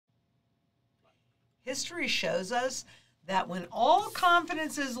History shows us that when all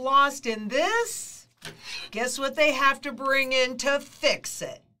confidence is lost in this, guess what they have to bring in to fix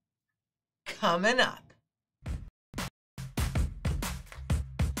it? Coming up.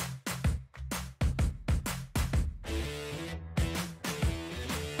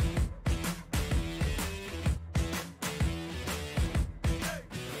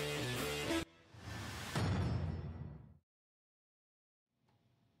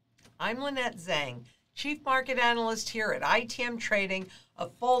 I'm Lynette Zang, Chief Market Analyst here at ITM Trading, a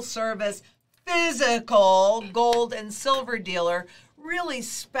full-service physical gold and silver dealer, really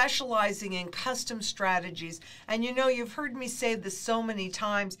specializing in custom strategies. And you know, you've heard me say this so many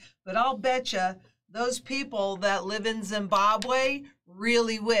times, but I'll bet you those people that live in Zimbabwe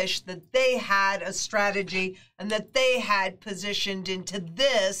really wish that they had a strategy and that they had positioned into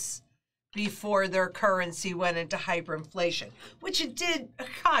this before their currency went into hyperinflation, which it did,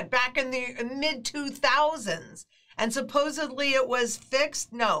 God, back in the mid-2000s. And supposedly it was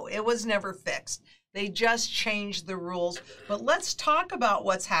fixed. No, it was never fixed. They just changed the rules. But let's talk about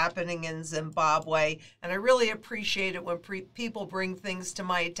what's happening in Zimbabwe. And I really appreciate it when people bring things to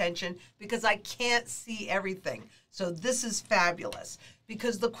my attention because I can't see everything. So this is fabulous.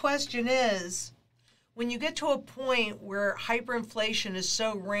 Because the question is, when you get to a point where hyperinflation is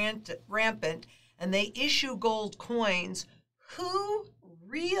so rampant and they issue gold coins, who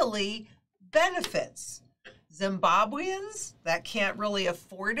really benefits? Zimbabweans that can't really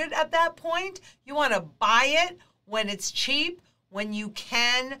afford it at that point? You want to buy it when it's cheap, when you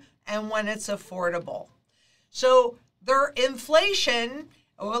can, and when it's affordable. So their inflation,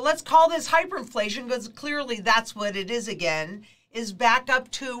 well, let's call this hyperinflation because clearly that's what it is again, is back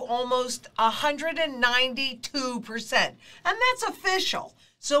up to almost 192%. And that's official.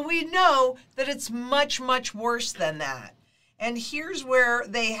 So we know that it's much, much worse than that. And here's where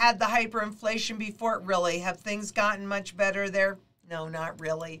they had the hyperinflation before it really. Have things gotten much better there? No, not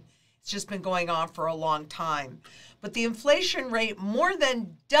really. It's just been going on for a long time. But the inflation rate more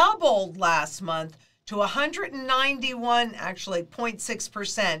than doubled last month to 191, actually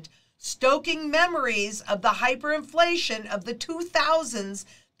 0.6%. Stoking memories of the hyperinflation of the 2000s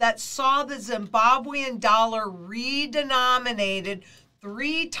that saw the Zimbabwean dollar redenominated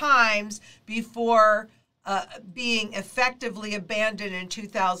 3 times before being effectively abandoned in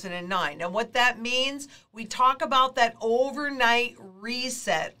 2009. And what that means, we talk about that overnight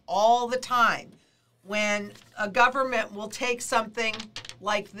reset all the time. When a government will take something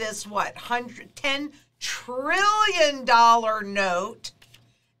like this, $10 trillion note,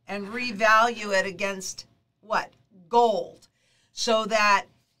 and revalue it against what? Gold. So that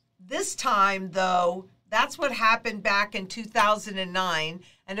this time, though, that's what happened back in 2009.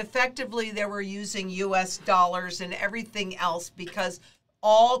 And effectively, they were using U.S. dollars and everything else because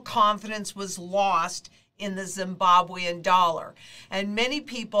all confidence was lost in the Zimbabwean dollar. And many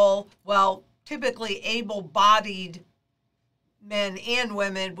people, well, typically able-bodied men and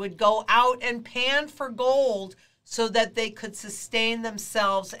women would go out and pan for gold so that they could sustain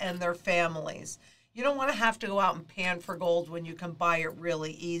themselves and their families. You don't want to have to go out and pan for gold when you can buy it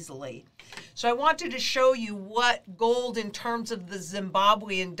really easily. So I wanted to show you what gold in terms of the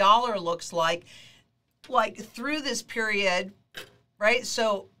Zimbabwean dollar looks like through this period, right?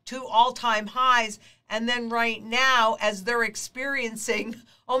 So 2 all-time highs, and then right now, as they're experiencing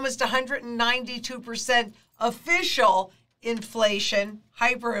almost 192% official inflation,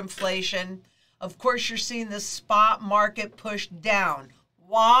 hyperinflation, of course, you're seeing the spot market push down.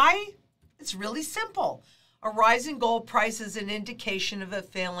 Why? It's really simple. A rise in gold price is an indication of a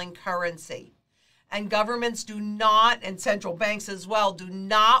failing currency. And governments do not, and central banks as well, do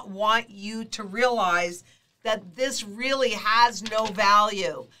not want you to realize that this really has no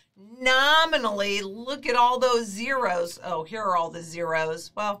value. Nominally, look at all those zeros. Oh, here are all the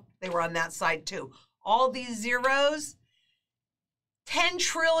zeros. Well, they were on that side too. All these zeros, 10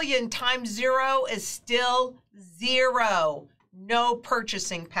 trillion times 0 is still 0. No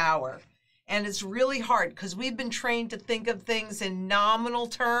purchasing power. And it's really hard because we've been trained to think of things in nominal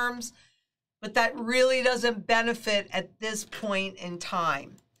terms, but that really doesn't benefit at this point in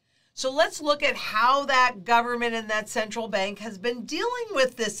time. So let's look at how that government and that central bank has been dealing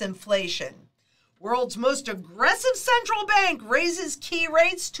with this inflation. World's most aggressive central bank raises key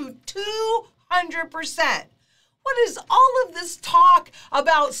rates to 200%. What is all of this talk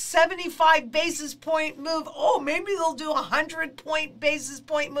about 75 basis point move? Oh, maybe they'll do a 100 basis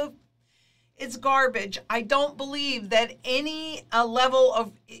point move. It's garbage. I don't believe that any level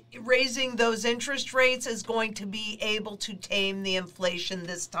of raising those interest rates is going to be able to tame the inflation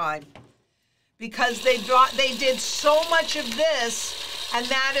this time. because they did so much of this, and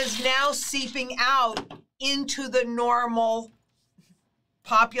that is now seeping out into the normal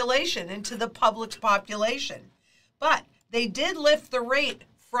population, into the public's population. But they did lift the rate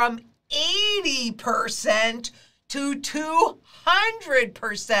from 80% to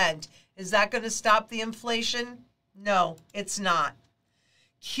 200%. Is that going to stop the inflation? No, it's not.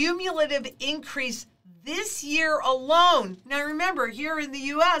 Cumulative increase this year alone. Now remember, here in the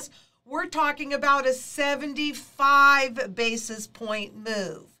U.S., we're talking about a 75 basis point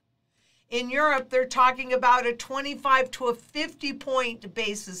move. In Europe, they're talking about a 25 to a 50 point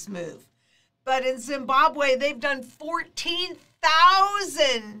basis move. But in Zimbabwe, they've done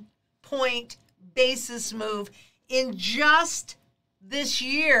 14,000 point basis move in just this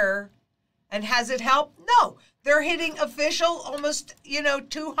year. And has it helped? No. They're hitting official almost,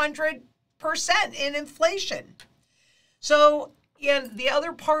 200% in inflation. So, the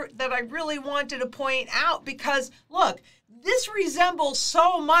other part that I really wanted to point out, because look, this resembles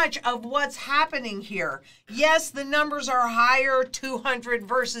so much of what's happening here. Yes, the numbers are higher, 200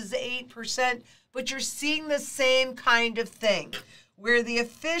 versus 8%, but you're seeing the same kind of thing, where the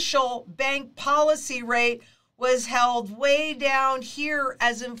official bank policy rate was held way down here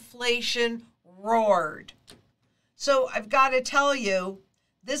as inflation roared. So I've got to tell you,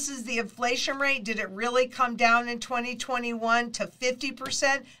 this is the inflation rate. Did it really come down in 2021 to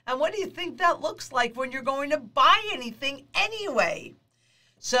 50%? And what do you think that looks like when you're going to buy anything anyway?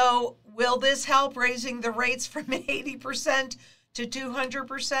 So will this help raising the rates from 80% to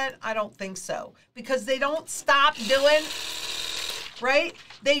 200%? I don't think so, because they don't stop doing, right?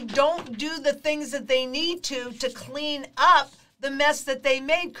 They don't do the things that they need to clean up the mess that they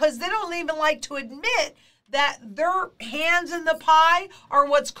made, because they don't even like to admit that their hands in the pie are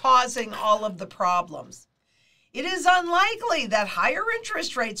what's causing all of the problems. It is unlikely that higher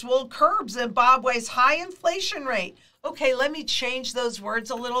interest rates will curb Zimbabwe's high inflation rate. Okay, let me change those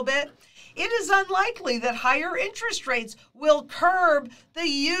words a little bit. It is unlikely that higher interest rates will curb the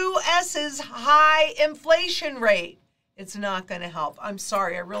U.S.'s high inflation rate. It's not going to help. I'm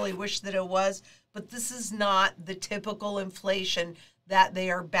sorry, I really wish that it was, but this is not the typical inflation that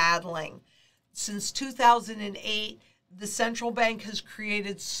they are battling. Since 2008, the central bank has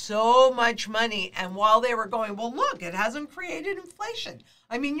created so much money. And while they were going, well, look, it hasn't created inflation.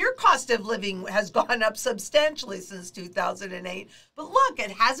 I mean, your cost of living has gone up substantially since 2008. But look,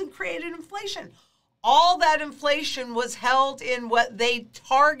 it hasn't created inflation. All that inflation was held in what they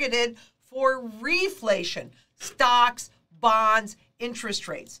targeted for reflation: stocks, bonds, interest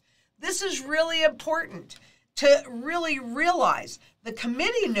rates. This is really important to really realize. The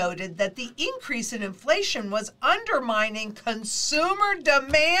committee noted that the increase in inflation was undermining consumer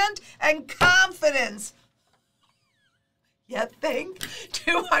demand and confidence. Yet think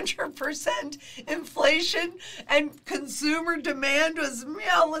 200% inflation and consumer demand was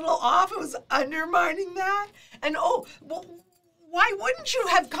a little off. It was undermining that. And why wouldn't you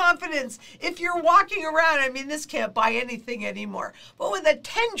have confidence if you're walking around? I mean, this can't buy anything anymore. But with a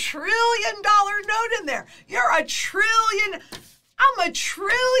 $10 trillion note in there, you're a trillion. I'm a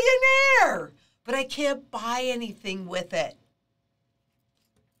trillionaire, but I can't buy anything with it.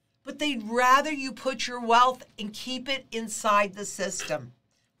 But they'd rather you put your wealth and keep it inside the system.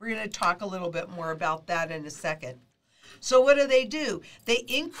 We're going to talk a little bit more about that in a second. So what do? They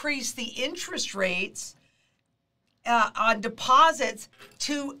increase the interest rates on deposits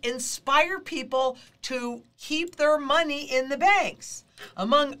to inspire people to keep their money in the banks.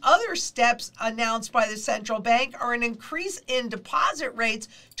 Among other steps announced by the central bank are an increase in deposit rates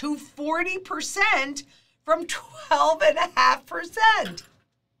to 40% from 12.5%.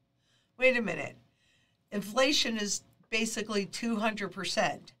 Wait a minute. Inflation is basically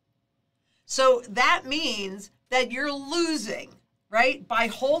 200%. So that means that you're losing, right? By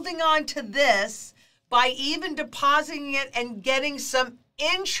holding on to this, by even depositing it and getting some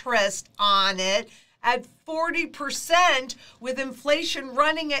interest on it at 40%, with inflation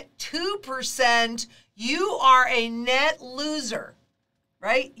running at 2%, you are a net loser,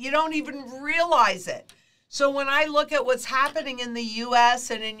 right? You don't even realize it. So when I look at what's happening in the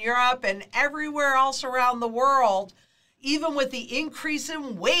U.S. and in Europe and everywhere else around the world, even with the increase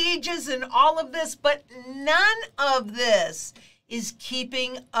in wages and all of this, but none of this is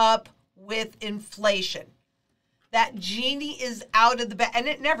keeping up with inflation. That genie is out of the bag, and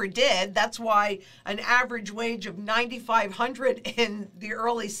it never did. That's why an average wage of $9,500 in the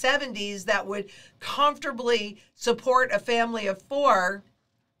early 70s that would comfortably support a family of four,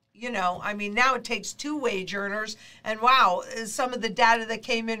 I mean, now it takes two wage earners. And wow, some of the data that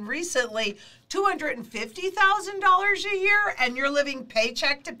came in recently, $250,000 a year, and you're living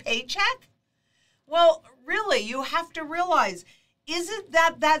paycheck to paycheck? Well, really, you have to realize, is it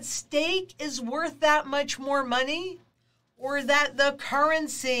that that stake is worth that much more money, or that the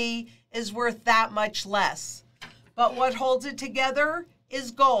currency is worth that much less? But what holds it together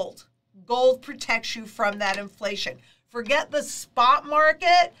is gold. Gold protects you from that inflation. Forget the spot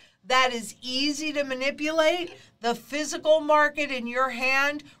market. That is easy to manipulate. The physical market in your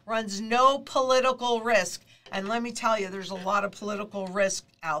hand runs no political risk. And let me tell you, there's a lot of political risk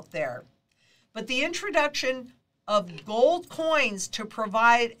out there. But the introduction of gold coins to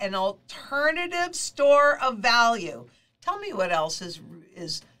provide an alternative store of value. Tell me what else is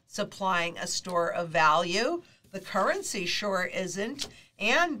supplying a store of value. The currency sure isn't.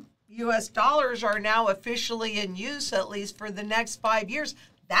 And U.S. dollars are now officially in use, at least for the next 5 years.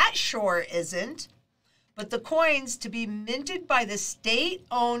 That sure isn't. But the coins to be minted by the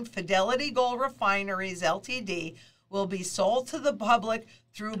state-owned Fidelity Gold Refineries, Ltd., will be sold to the public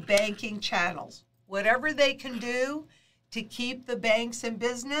through banking channels. Whatever they can do to keep the banks in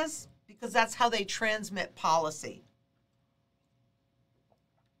business, because that's how they transmit policy.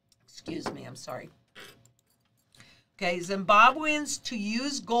 Excuse me, I'm sorry. Okay, Zimbabweans to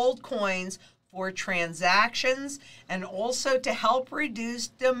use gold coins for transactions and also to help reduce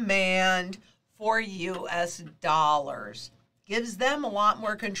demand for U.S. dollars. Gives them a lot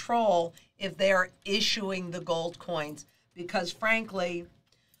more control if they are issuing the gold coins, because frankly,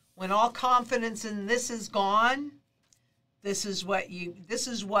 when all confidence in this is gone, this is what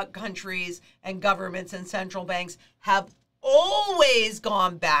countries and governments and central banks have always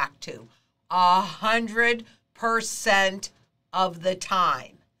gone back to 100% of the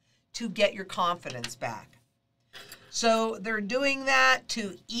time to get your confidence back. So they're doing that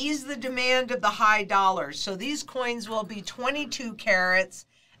to ease the demand of the high dollars. So these coins will be 22 carats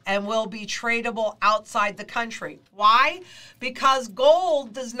and will be tradable outside the country. Why? Because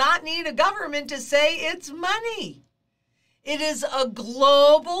gold does not need a government to say it's money. It is a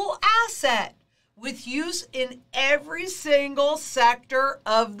global asset with use in every single sector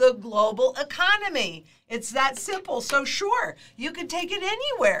of the global economy. It's that simple. So sure, you could take it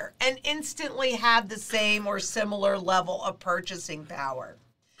anywhere and instantly have the same or similar level of purchasing power.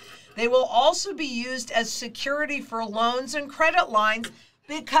 They will also be used as security for loans and credit lines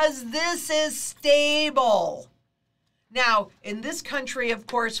because this is stable. Now, in this country, of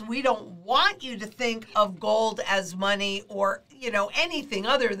course, we don't want you to think of gold as money or, anything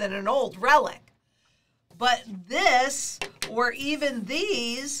other than an old relic. But this, or even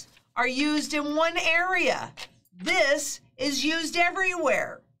these, are used in one area. This is used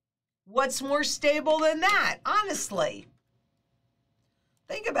everywhere. What's more stable than that, honestly?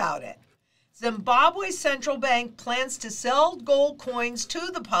 Think about it. Zimbabwe Central Bank plans to sell gold coins to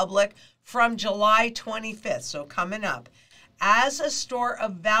the public from July 25th, so coming up, as a store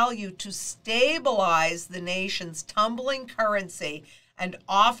of value to stabilize the nation's tumbling currency and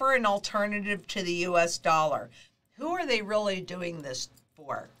offer an alternative to the U.S. dollar. Who are they really doing this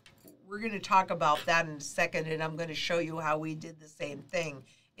for? We're going to talk about that in a second, and I'm going to show you how we did the same thing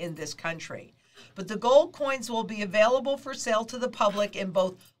in this country. But the gold coins will be available for sale to the public in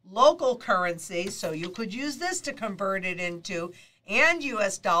both local currency, so you could use this to convert it into, and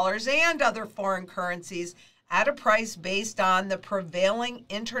U.S. dollars and other foreign currencies at a price based on the prevailing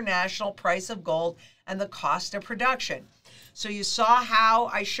international price of gold and the cost of production. So you saw how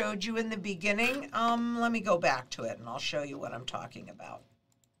I showed you in the beginning. Let me go back to it and I'll show you what I'm talking about.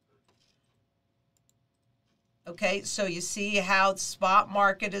 Okay, so you see how the spot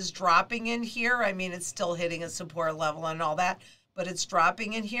market is dropping in here. I mean, it's still hitting a support level and all that, but it's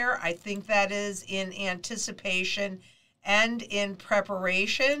dropping in here. I think that is in anticipation and in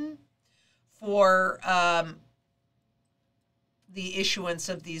preparation for the issuance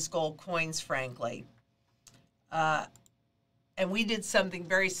of these gold coins, frankly. And we did something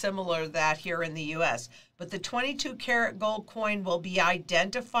very similar to that here in the U.S. But the 22-karat gold coin will be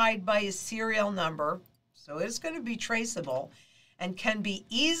identified by a serial number, so it's going to be traceable, and can be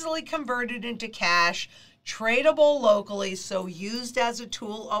easily converted into cash, tradable locally, so used as a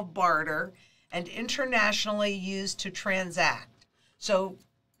tool of barter, and internationally used to transact. So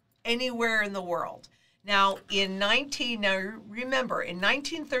anywhere in the world. Now, remember, in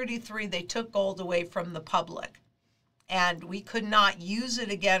 1933, they took gold away from the public. And we could not use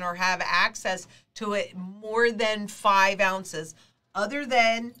it again or have access to it more than 5 ounces, other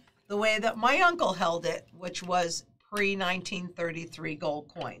than the way that my uncle held it, which was pre-1933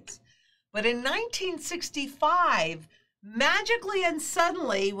 gold coins. But in 1965, magically and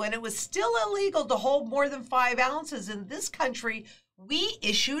suddenly, when it was still illegal to hold more than 5 ounces in this country, we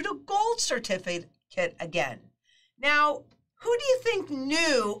issued a gold certificate again. Now, Who do you think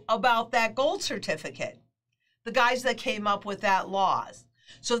knew about that gold certificate? The guys that came up with that laws.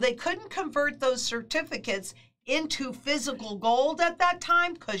 So they couldn't convert those certificates into physical gold at that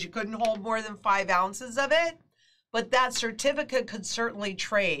time because you couldn't hold more than 5 ounces of it. But that certificate could certainly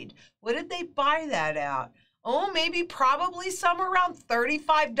trade. What did they buy that at? Oh, maybe probably somewhere around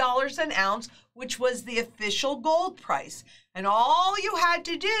 $35 an ounce, which was the official gold price. And all you had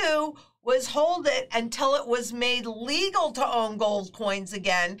to do was hold it until it was made legal to own gold coins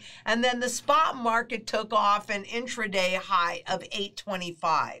again. And then the spot market took off an intraday high of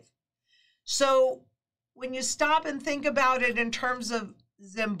 $8.25. So when you stop and think about it in terms of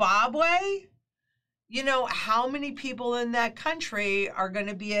Zimbabwe, you know, how many people in that country are going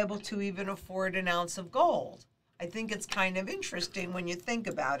to be able to even afford an ounce of gold? I think it's kind of interesting when you think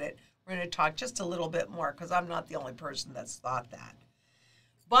about it. We're going to talk just a little bit more because I'm not the only person that's thought that.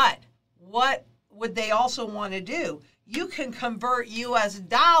 But what would they also want to do? You can convert US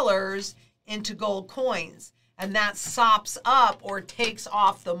dollars into gold coins, and that sops up or takes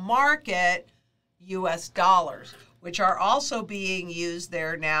off the market US dollars, which are also being used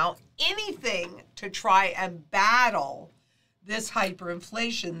there now. Anything to try and battle this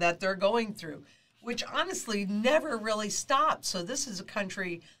hyperinflation that they're going through, which honestly never really stopped. So this is a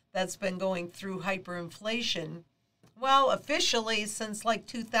country that's been going through hyperinflation, well, officially since like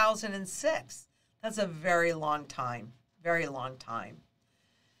 2006. That's a very long time, very long time.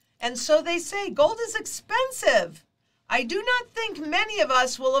 And so they say gold is expensive. I do not think many of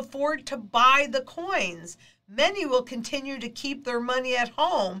us will afford to buy the coins. Many will continue to keep their money at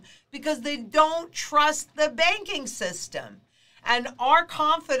home because they don't trust the banking system. And our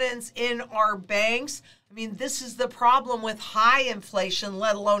confidence in our banks, I mean, this is the problem with high inflation,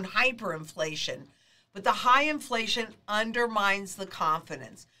 let alone hyperinflation. But the high inflation undermines the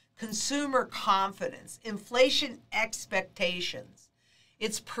confidence, consumer confidence, inflation expectations.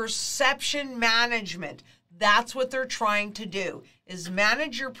 It's perception management. That's what they're trying to do, is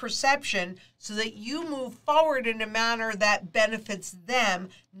manage your perception so that you move forward in a manner that benefits them,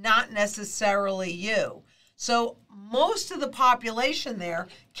 not necessarily you. So most of the population there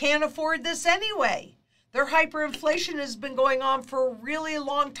can't afford this anyway. Their hyperinflation has been going on for a really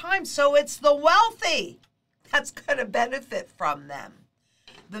long time, so it's the wealthy that's going to benefit from them,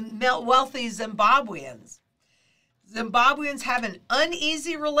 the wealthy Zimbabweans. Zimbabweans have an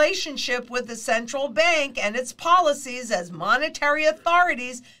uneasy relationship with the central bank and its policies as monetary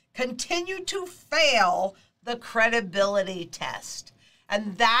authorities continue to fail the credibility test.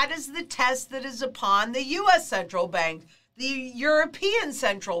 And that is the test that is upon the U.S. central bank, the European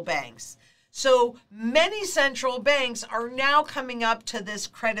central banks. So many central banks are now coming up to this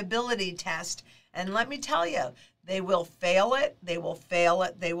credibility test. And let me tell you, they will fail it, they will fail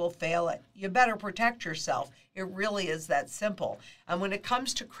it, they will fail it. You better protect yourself. It really is that simple. And when it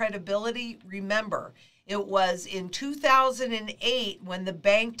comes to credibility, remember, it was in 2008 when the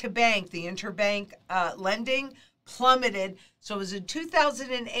bank-to-bank, the interbank lending plummeted. So it was in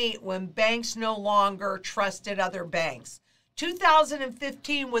 2008 when banks no longer trusted other banks.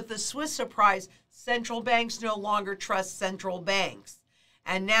 2015 with the Swiss surprise, central banks no longer trust central banks.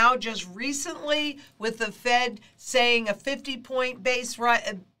 And now just recently with the Fed saying a 50-point basis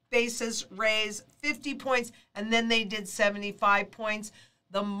raise, 50 points, and then they did 75 points,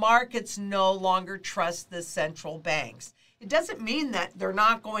 the markets no longer trust the central banks. It doesn't mean that they're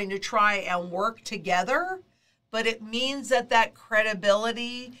not going to try and work together, but it means that that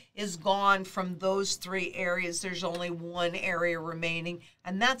credibility is gone from those 3 areas. There's only one area remaining,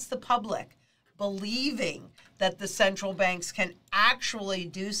 and that's the public believing that the central banks can actually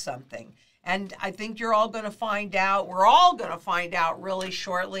do something. And I think you're all going to find out, we're all going to find out really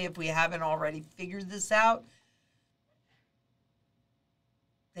shortly if we haven't already figured this out.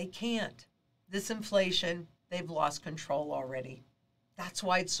 They can't. This inflation, they've lost control already. That's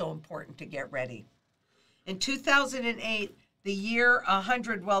why it's so important to get ready. In 2008, the year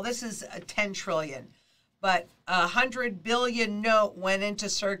 100, well, this is a 10 trillion, but 100 billion note went into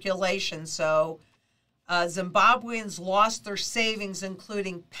circulation. So Zimbabweans lost their savings,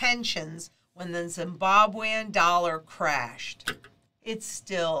 including pensions, when the Zimbabwean dollar crashed. It's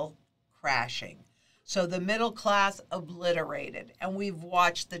still crashing. So the middle class obliterated. And we've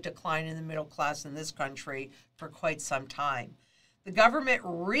watched the decline in the middle class in this country for quite some time. The government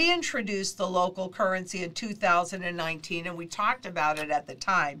reintroduced the local currency in 2019, and we talked about it at the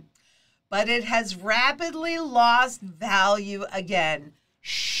time. But it has rapidly lost value again.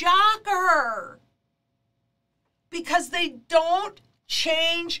 Shocker! Because they don't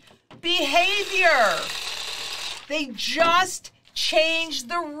change behavior. They just change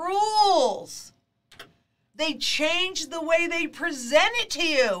the rules. They change the way they present it to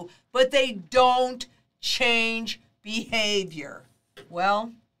you, but they don't change behavior.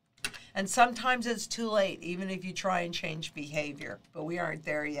 Well, and sometimes it's too late, even if you try and change behavior, but we aren't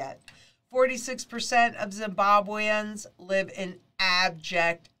there yet. 46% of Zimbabweans live in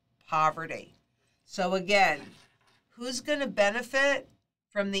abject poverty. So again, who's going to benefit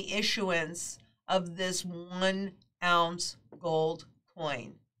from the issuance of this 1 ounce gold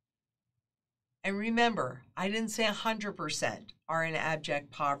coin? And remember, I didn't say 100% are in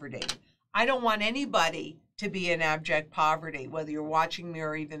abject poverty. I don't want anybody to be in abject poverty, whether you're watching me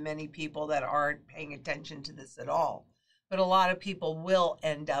or even many people that aren't paying attention to this at all. But a lot of people will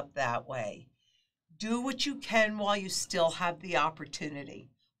end up that way. Do what you can while you still have the opportunity.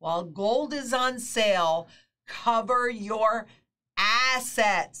 While gold is on sale, cover your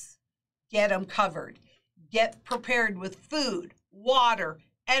assets. Get them covered. Get prepared with food, water,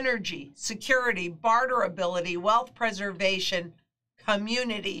 energy, security, barterability, wealth preservation,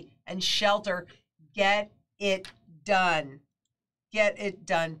 community, and shelter. Get it done. Get it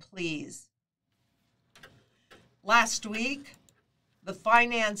done, please. Last week, the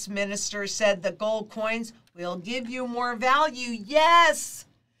finance minister said that gold coins will give you more value. Yes,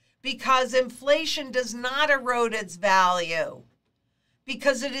 because inflation does not erode its value.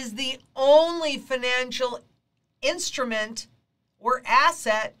 Because it is the only financial instrument or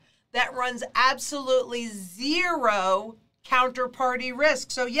asset that runs absolutely zero counterparty risk.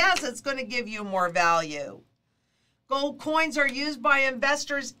 So yes, it's going to give you more value. Gold coins are used by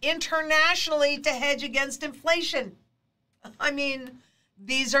investors internationally to hedge against inflation. I mean,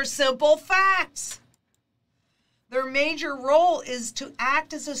 these are simple facts. Their major role is to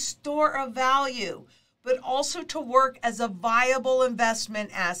act as a store of value, but also to work as a viable investment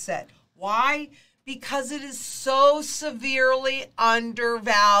asset. Why? Because it is so severely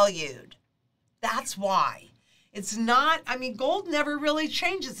undervalued. That's why. It's not, I mean, gold never really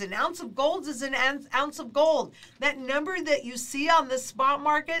changes. An ounce of gold is an ounce of gold. That number that you see on the spot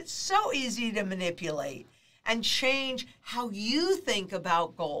market, so easy to manipulate and change how you think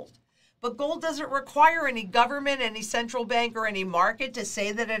about gold. But gold doesn't require any government, any central bank, or any market to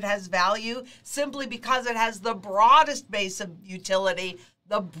say that it has value, simply because it has the broadest base of utility,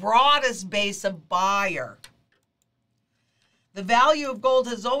 the broadest base of buyer. The value of gold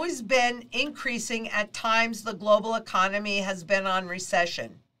has always been increasing at times the global economy has been on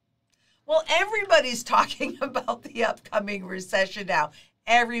recession. Well, everybody's talking about the upcoming recession now.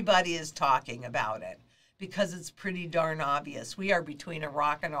 Everybody is talking about it because it's pretty darn obvious. We are between a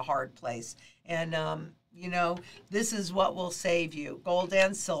rock and a hard place. And, you know, this is what will save you, gold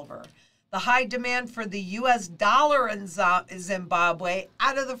and silver. The high demand for the U.S. dollar in Zimbabwe,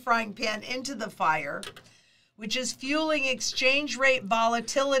 out of the frying pan into the fire, which is fueling exchange rate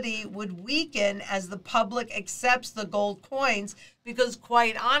volatility, would weaken as the public accepts the gold coins, because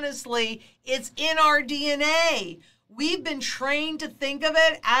quite honestly, it's in our DNA. We've been trained to think of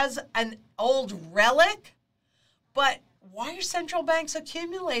it as an old relic, but why are central banks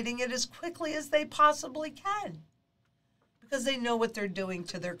accumulating it as quickly as they possibly can? Because they know what they're doing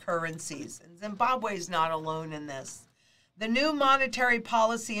to their currencies. And Zimbabwe is not alone in this. The new monetary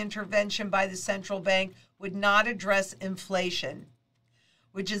policy intervention by the central bank would not address inflation,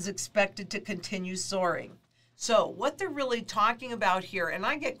 which is expected to continue soaring. So what they're really talking about here, and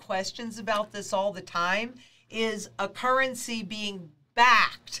I get questions about this all the time, is a currency being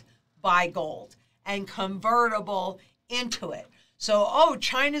backed by gold and convertible into it. So, oh,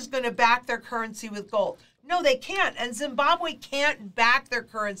 China's going to back their currency with gold. No, they can't. And Zimbabwe can't back their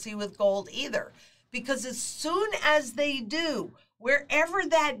currency with gold either. Because as soon as they do, wherever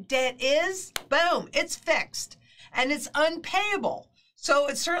that debt is, boom, it's fixed. And it's unpayable. So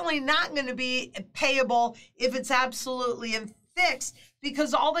it's certainly not going to be payable if it's absolutely fixed,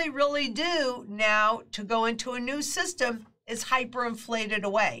 because all they really do now to go into a new system is hyperinflate it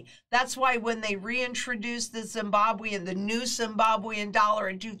away. That's why when they reintroduced the new Zimbabwean dollar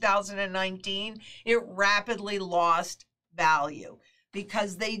in 2019, it rapidly lost value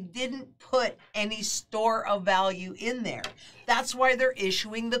because they didn't put any store of value in there. That's why they're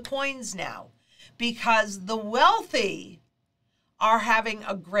issuing the coins now, because the wealthy are having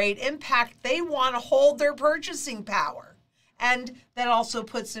a great impact. They want to hold their purchasing power. And that also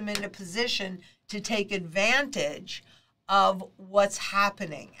puts them in a position to take advantage of what's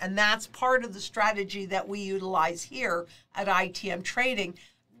happening. And that's part of the strategy that we utilize here at ITM Trading.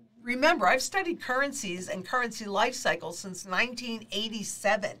 Remember, I've studied currencies and currency life cycles since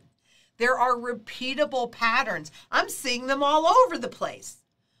 1987. There are repeatable patterns. I'm seeing them all over the place.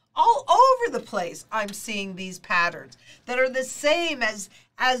 All over the place, I'm seeing these patterns that are the same as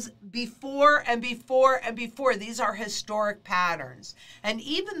as before and before and before. These are historic patterns. And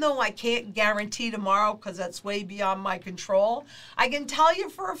even though I can't guarantee tomorrow because that's way beyond my control, I can tell you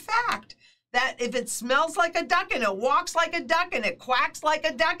for a fact that if it smells like a duck and it walks like a duck and it quacks like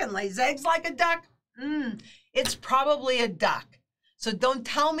a duck and lays eggs like a duck, it's probably a duck. So don't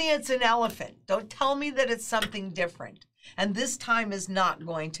tell me it's an elephant. Don't tell me that it's something different. And this time is not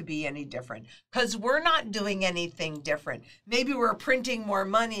going to be any different because we're not doing anything different. Maybe we're printing more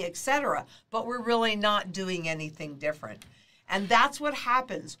money, etc., but we're really not doing anything different. And that's what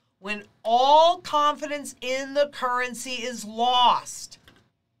happens when all confidence in the currency is lost.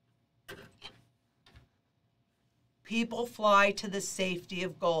 People fly to the safety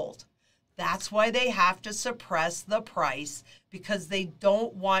of gold. That's why they have to suppress the price, because they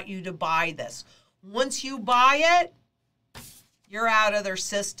don't want you to buy this. Once you buy it, you're out of their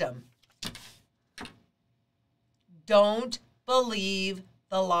system. Don't believe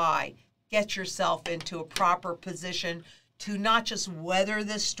the lie. Get yourself into a proper position to not just weather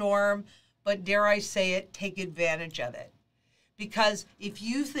this storm, but dare I say it, take advantage of it. Because if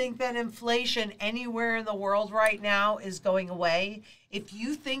you think that inflation anywhere in the world right now is going away, if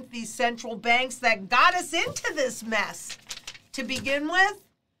you think these central banks that got us into this mess to begin with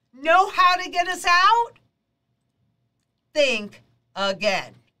know how to get us out, think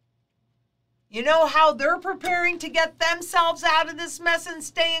again. You know how they're preparing to get themselves out of this mess and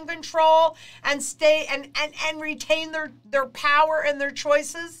stay in control and stay and retain their power and their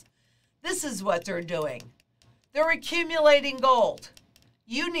choices? This is what they're doing. They're accumulating gold.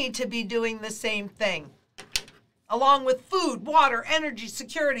 You need to be doing the same thing. Along with food, water, energy,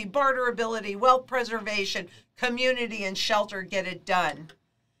 security, barterability, wealth preservation, community, and shelter, get it done.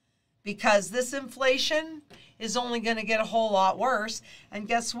 Because this inflation is only going to get a whole lot worse. And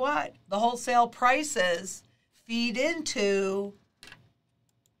guess what? The wholesale prices feed into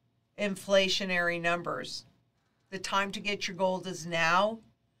inflationary numbers. The time to get your gold is now.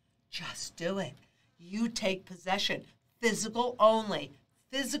 Just do it. You take possession. Physical only.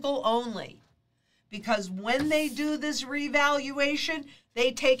 Physical only. Because when they do this revaluation,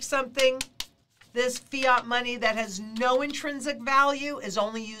 they take something, this fiat money that has no intrinsic value, is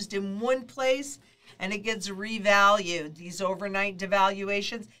only used in one place, and it gets revalued. These overnight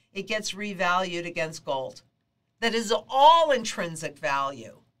devaluations, it gets revalued against gold. That is all intrinsic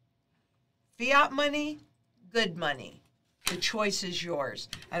value. Fiat money, good money. The choice is yours.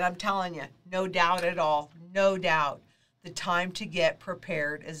 And I'm telling you, no doubt at all, no doubt, the time to get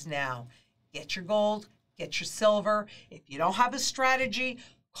prepared is now. Get your gold, get your silver. If you don't have a strategy,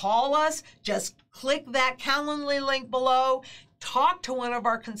 call us. Just click that Calendly link below. Talk to one of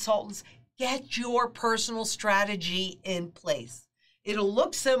our consultants. Get your personal strategy in place. It'll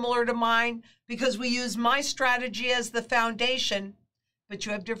look similar to mine because we use my strategy as the foundation, but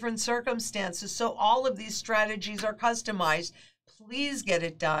you have different circumstances. So all of these strategies are customized. Please get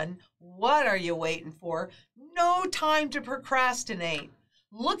it done. What are you waiting for? No time to procrastinate.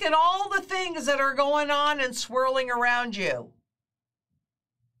 Look at all the things that are going on and swirling around you.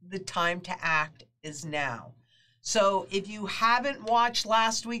 The time to act is now. So if you haven't watched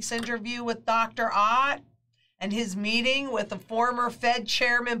last week's interview with Dr. Ott and his meeting with the former Fed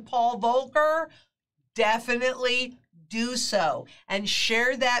Chairman Paul Volcker, definitely do so and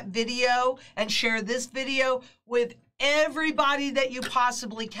share that video and share this video with everybody that you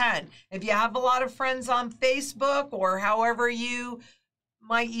possibly can. If you have a lot of friends on Facebook or however you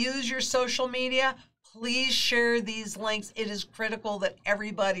might use your social media, please share these links. It is critical that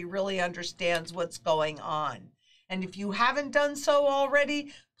everybody really understands what's going on. And if you haven't done so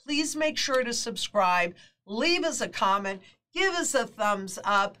already, please make sure to subscribe, leave us a comment, give us a thumbs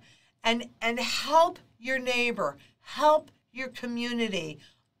up, and help your neighbor, help your community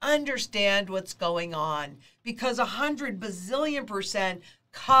understand what's going on. Because 100 bazillion%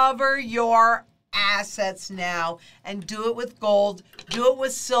 cover your assets now and do it with gold, do it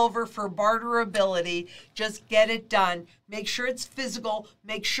with silver for barterability. Just get it done. Make sure it's physical,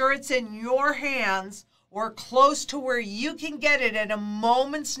 make sure it's in your hands or close to where you can get it at a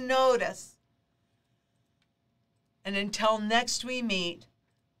moment's notice. And until next we meet,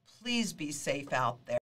 please be safe out there.